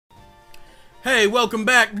Hey, welcome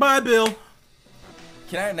back. Bye, Bill.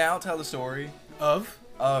 Can I now tell the story Of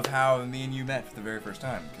how me and you met for the very first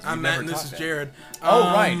time? I'm Matt and this is Jared.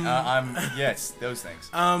 Right. Yes, those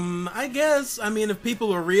things. I guess. I mean, if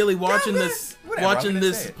people are really watching this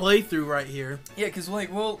playthrough right here. Yeah, because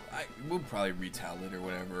we'll probably retell it or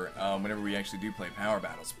whatever whenever we actually do play power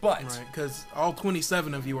battles. But right, because all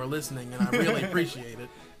 27 of you are listening, and I really appreciate it.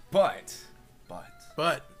 But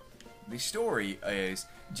the story is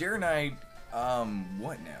Jared and I.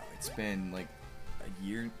 What now? It's been like a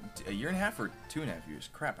year and a half or 2.5 years.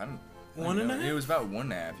 Crap, I don't. 1.5. It was about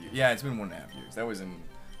 1.5 years. Yeah, it's been 1.5 years. That was in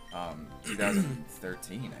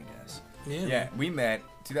 2013, I guess. Yeah, we met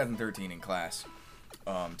 2013 in class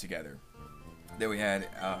together. Then we had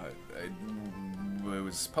it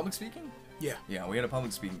was public speaking. Yeah, we had a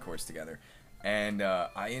public speaking course together, and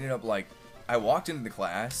I ended up I walked into the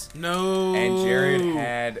class. No. And Jared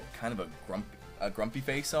had kind of a grumpy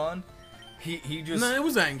face on. He just... No, it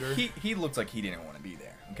was anger. He looked like he didn't want to be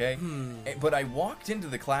there, okay? But I walked into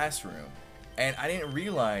the classroom, and I didn't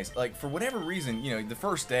realize, for whatever reason, the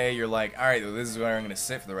first day, you're like, alright, well, this is where I'm going to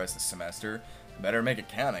sit for the rest of the semester. Better make it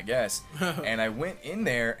count, I guess. And I went in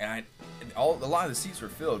there, and a lot of the seats were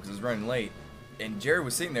filled because it was running late. And Jared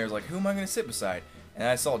was sitting there, like, who am I going to sit beside? And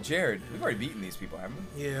I saw Jared. We've already beaten these people, haven't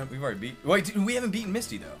we? Yeah. We've already Wait, we haven't beaten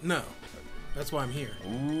Misty, though. No. That's why I'm here.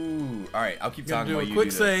 Ooh. Alright, I'll keep talking while you do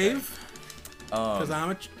quick save. Because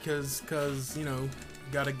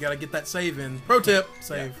gotta get that save in. Pro tip,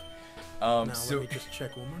 save. Yeah. Now so let me just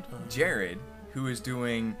check one more time. Jared, who is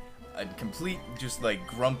doing a complete, just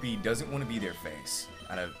grumpy, doesn't want to be there face.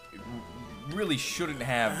 Really shouldn't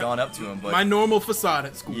have gone up to him, but my normal facade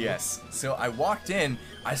at school. Yes. So I walked in,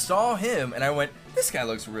 I saw him, and I went, "This guy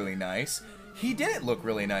looks really nice." He didn't look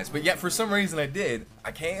really nice, but yet for some reason I did.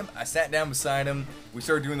 I came, I sat down beside him. We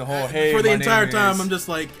started doing the whole hey. For the entire time, I'm just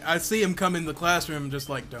like, I see him come in the classroom, just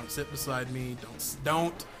like, don't sit beside me,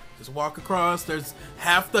 don't, just walk across. There's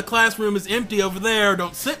half the classroom is empty over there.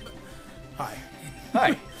 Don't sit.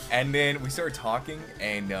 Hi. And then we started talking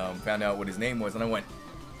and found out what his name was, and I went.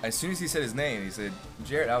 As soon as he said his name, he said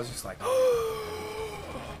Jared. I was just like,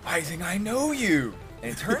 I think I know you.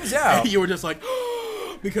 And it turns out you were just like.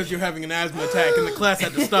 Because you're having an asthma attack and the class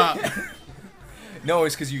had to stop. No,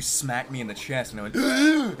 it's because you smacked me in the chest and I went,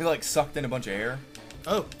 it sucked in a bunch of air.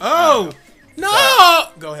 Oh! No!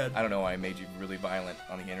 Go ahead. I don't know why I made you really violent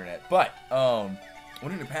on the internet. But,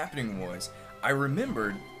 what ended up happening was, I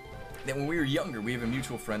remembered that when we were younger, we have a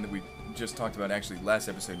mutual friend that we just talked about actually last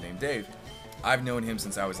episode named Dave. I've known him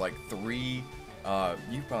since I was 3.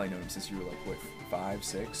 You've probably known him since you were 5,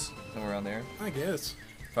 6, somewhere around there. I guess.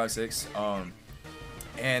 5, 6.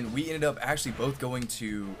 And we ended up actually both going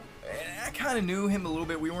to... I kind of knew him a little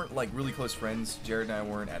bit. We weren't really close friends. Jared and I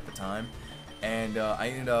weren't at the time. And I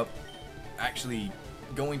ended up actually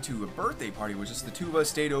going to a birthday party, which just the two of us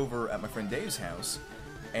stayed over at my friend Dave's house.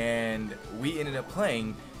 And we ended up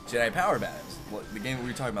playing Jedi Power Battles, the game that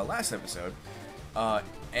we were talking about last episode.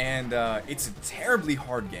 It's a terribly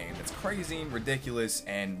hard game. It's crazy and ridiculous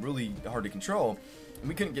and really hard to control. And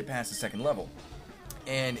we couldn't get past the second level.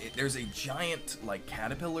 And there's a giant,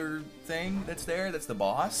 caterpillar thing that's there, that's the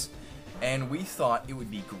boss. And we thought it would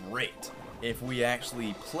be great if we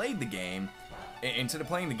actually played the game, instead of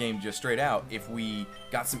playing the game just straight out, if we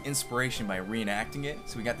got some inspiration by reenacting it.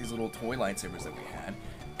 So we got these little toy lightsabers that we had.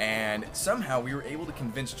 And somehow we were able to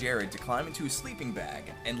convince Jared to climb into a sleeping bag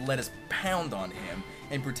and let us pound on him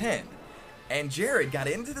and pretend. And Jared got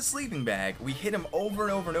into the sleeping bag, we hit him over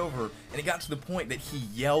and over and over, and it got to the point that he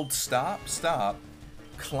yelled, "Stop, stop,"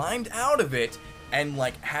 climbed out of it and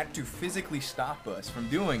had to physically stop us from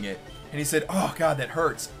doing it, and he said, "Oh god, that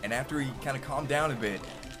hurts." And after he kind of calmed down a bit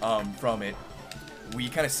from it, we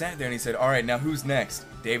kind of sat there and he said, "Alright, now who's next?"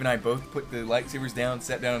 Dave and I both put the lightsabers down,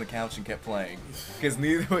 sat down on the couch and kept playing because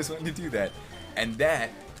neither of us wanted to do that. And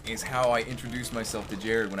that is how I introduced myself to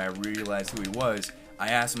Jared when I realized who he was. I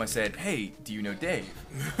asked him, I said, "Hey, do you know Dave?"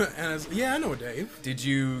 And yeah, I know Dave. Did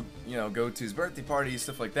you, go to his birthday party,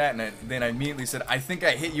 stuff like that? And then I immediately said, "I think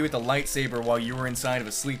I hit you with the lightsaber while you were inside of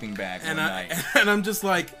a sleeping bag one night." And I'm just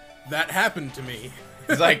like, that happened to me.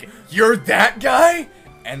 He's like, "You're that guy?"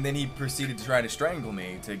 And then he proceeded to try to strangle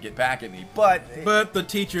me to get back at me, but the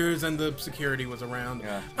teachers and the security was around.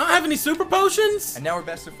 Yeah. I don't have any super potions? And now we're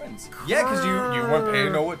best of friends. Yeah, because you weren't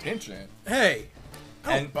paying no attention. Hey.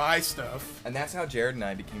 I don't buy stuff. And that's how Jared and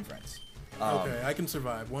I became friends. Okay, I can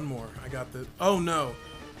survive. One more. I got the... Oh, no.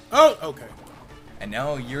 Oh, okay. And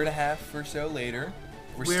now a year and a half or so later,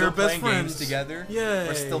 we're still still best playing friends. games together. Yay.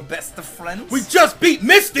 We're still best of friends. We just beat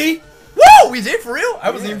Misty! Woo! We did, for real? I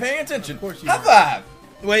wasn't even paying attention. Of course you High were. five!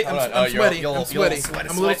 Wait, Hold on. I'm sweaty. You'll I'm sweaty. sweat,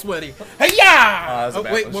 I'm a little sweat. sweaty. Hey-ya! Oh,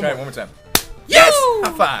 Wait, let's try it one more time. Yes!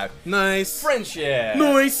 High five. Nice. Friendship.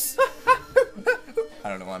 Nice. I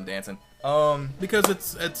don't know why I'm dancing. Because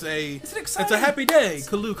it's exciting. a happy day.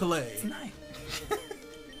 Kalu Kalay. Night.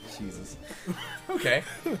 Jesus. Okay.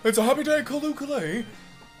 It's a happy day, Kaloo.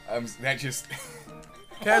 That just.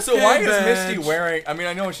 Also, why is Misty wearing? I mean,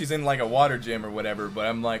 I know she's in like a water gym or whatever, but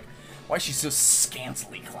I'm like, why is she so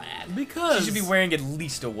scantily clad? Because she should be wearing at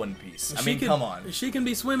least a one piece. I mean, come on. She can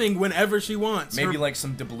be swimming whenever she wants. Maybe like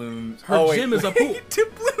some doubloons. Her gym is a pool.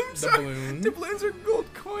 Doubloons are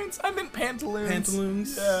gold coins. I meant pantaloons.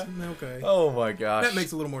 Pantaloons. Yeah. Okay. Oh my gosh. That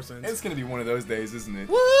makes a little more sense. It's gonna be one of those days, isn't it?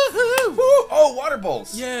 Woohoo! Woo! Oh, water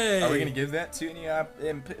bowls. Yay! Are we gonna give that to any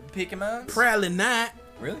Pokemon? Probably not.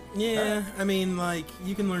 Really? Yeah. I mean, like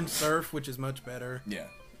you can learn surf, which is much better. Yeah.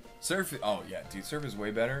 Surf. Oh yeah, dude. Surf is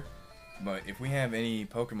way better. But if we have any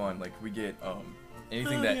Pokemon, like we get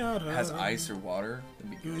anything that has ice or water,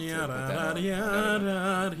 that'd be good.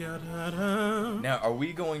 Now, are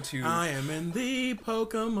we going to? I am in the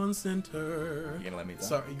Pokemon Center. You gonna let me talk?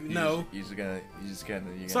 Sorry, no. You just gotta.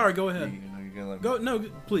 Sorry, go ahead. You gonna let me, Go, no,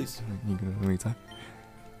 please. You gonna let me talk?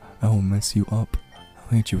 I will mess you up. I'll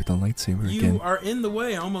hit you with a lightsaber again. You are in the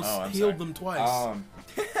way. I almost healed them twice.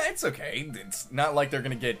 It's okay. It's not like they're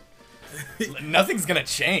gonna get. Nothing's gonna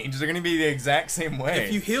change. They're gonna be the exact same way.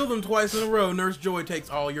 If you heal them twice in a row, Nurse Joy takes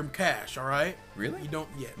all your cash. All right? Really? You don't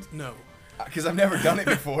yet. No. Because I've never done it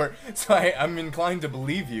before, so I'm inclined to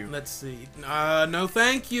believe you. Let's see. No,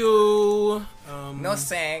 thank you. No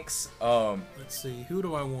thanks. Let's see. Who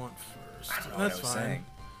do I want first? I don't know That's what I was fine. saying.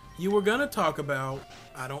 You were gonna talk about.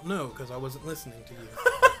 I don't know because I wasn't listening to you.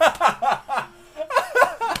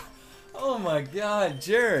 Oh my God,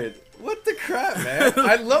 Jared. What the crap, man?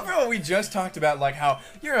 I love how we just talked about, like, how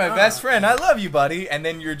you're my best friend. I love you, buddy. And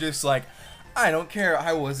then you're just like, I don't care.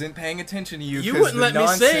 I wasn't paying attention to you. You wouldn't let me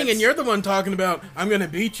sing, and you're the one talking about, I'm going to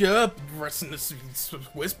beat you up,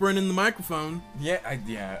 whispering in the microphone. Yeah, I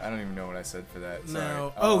don't even know what I said for that. Sorry.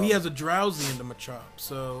 No. Oh, he has a drowsy into Machop,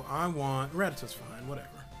 so I want... Rattata's fine, whatever.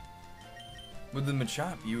 With the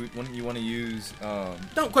Machop, you want to use...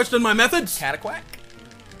 Don't question my methods! Cataquack?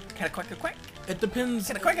 Cataquack-a-quack? It depends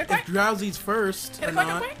if Drowsy's first or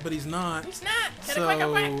not, but he's not. He's not.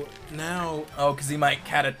 So now, because he might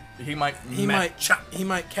cataquack.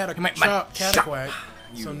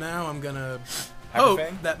 So now I'm gonna hope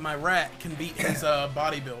that my rat can beat his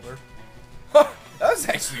bodybuilder. That was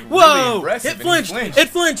actually really impressive. It flinched. It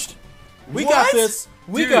flinched. We got this.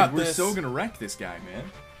 We got this. We're so gonna wreck this guy,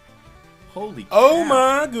 man. Holy crap. Oh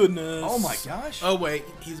my goodness. Oh my gosh. Oh wait,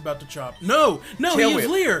 he's about to chop. No, he is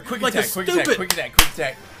Lear. Quick like attack, a quick stupid, attack, quick attack, quick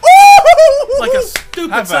attack. like a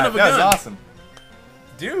stupid son of a gun. That was awesome.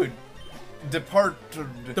 Dude,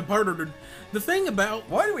 departed. The thing about...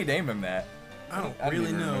 Why do we name him that? I don't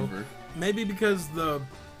really know. Remember. Maybe because the...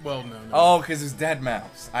 Well, no. Oh, because it's Dead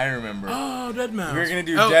Mouse. I remember. Oh, Dead Mouse. We're going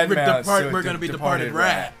to do Dead Mouse. We're going to be Departed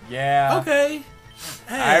Rat. Yeah. Okay.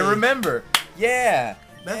 Hey. I remember. Yeah.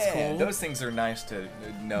 That's cool. Those things are nice to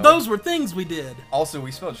know. Those were things we did. Also,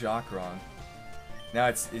 we spelled Jock wrong. Now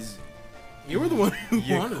it's... You were the one who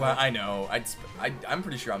wanted it. I know. I'm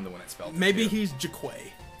pretty sure I'm the one that spelled it. Maybe he's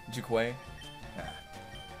Jaquay. Jaquay?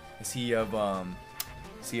 Is he of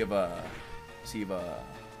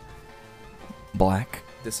black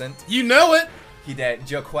descent? You know it! He that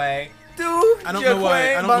Jaquay. Dude, I don't know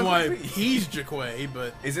why he's Jaquay,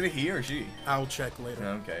 but... Is it a he or she? I'll check later.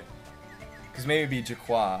 Okay. Because maybe it'd be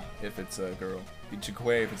Jaquay if it's a girl. Be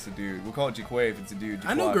Jaquay if it's a dude. We'll call it Jaquay if it's a dude.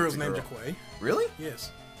 I know girls named Jaquay. Really?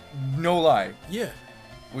 Yes. No lie. Yeah.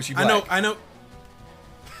 Was she black? I know.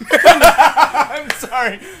 I'm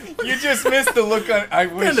sorry. You just missed the look on... I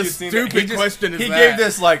wish you'd seen that. Stupid question is that? He gave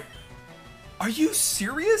this like... Are you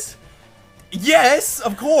serious? Yes,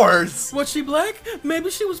 of course. Was she black? Maybe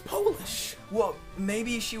she was Polish. Well,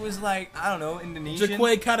 maybe she was like, I don't know, Indonesian.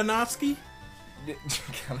 Jaquay Katanowski?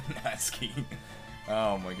 Katanowski.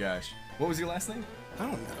 Oh my gosh. What was your last name? I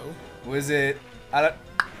don't know. Was it... sorry,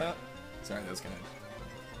 that was kind of...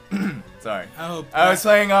 Sorry. I was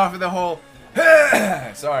playing off of the whole...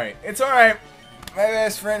 Sorry. It's alright. My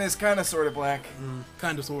best friend is kind of sort of black.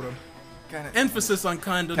 Kinda, sort of. Kinda. Emphasis on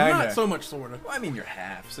kinda, not so much sort of. Well, I mean, you're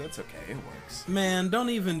half, so it's okay. It works. Man, don't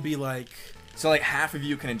even be like... So, like, half of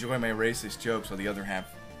you can enjoy my racist jokes, while the other half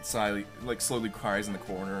slowly cries in the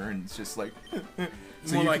corner, and it's just like...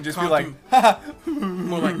 So more you like can just be like...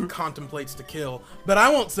 more like contemplates to kill. But I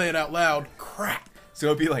won't say it out loud. Crap. So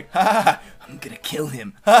it'll be like, I'm gonna kill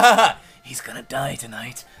him. He's gonna die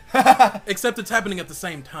tonight. Except it's happening at the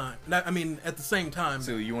same time. At the same time.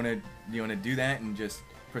 So you wanna do that and just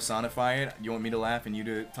personify it. You want me to laugh and you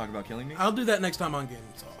to talk about killing me? I'll do that next time on Game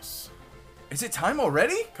Sauce. Is it time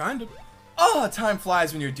already? Kind of. Oh, time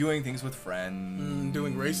flies when you're doing things with friends.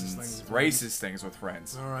 Doing racist things. Racist things with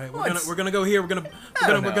friends. All right, What? we're gonna go here. We're gonna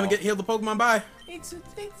heal the Pokemon. Bye. Is it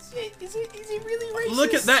really racist?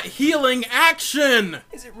 Look at that healing action.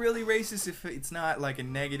 Is it really racist if it's not like a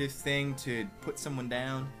negative thing to put someone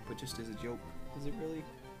down, but just as a joke? Is it really?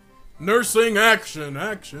 Nursing action.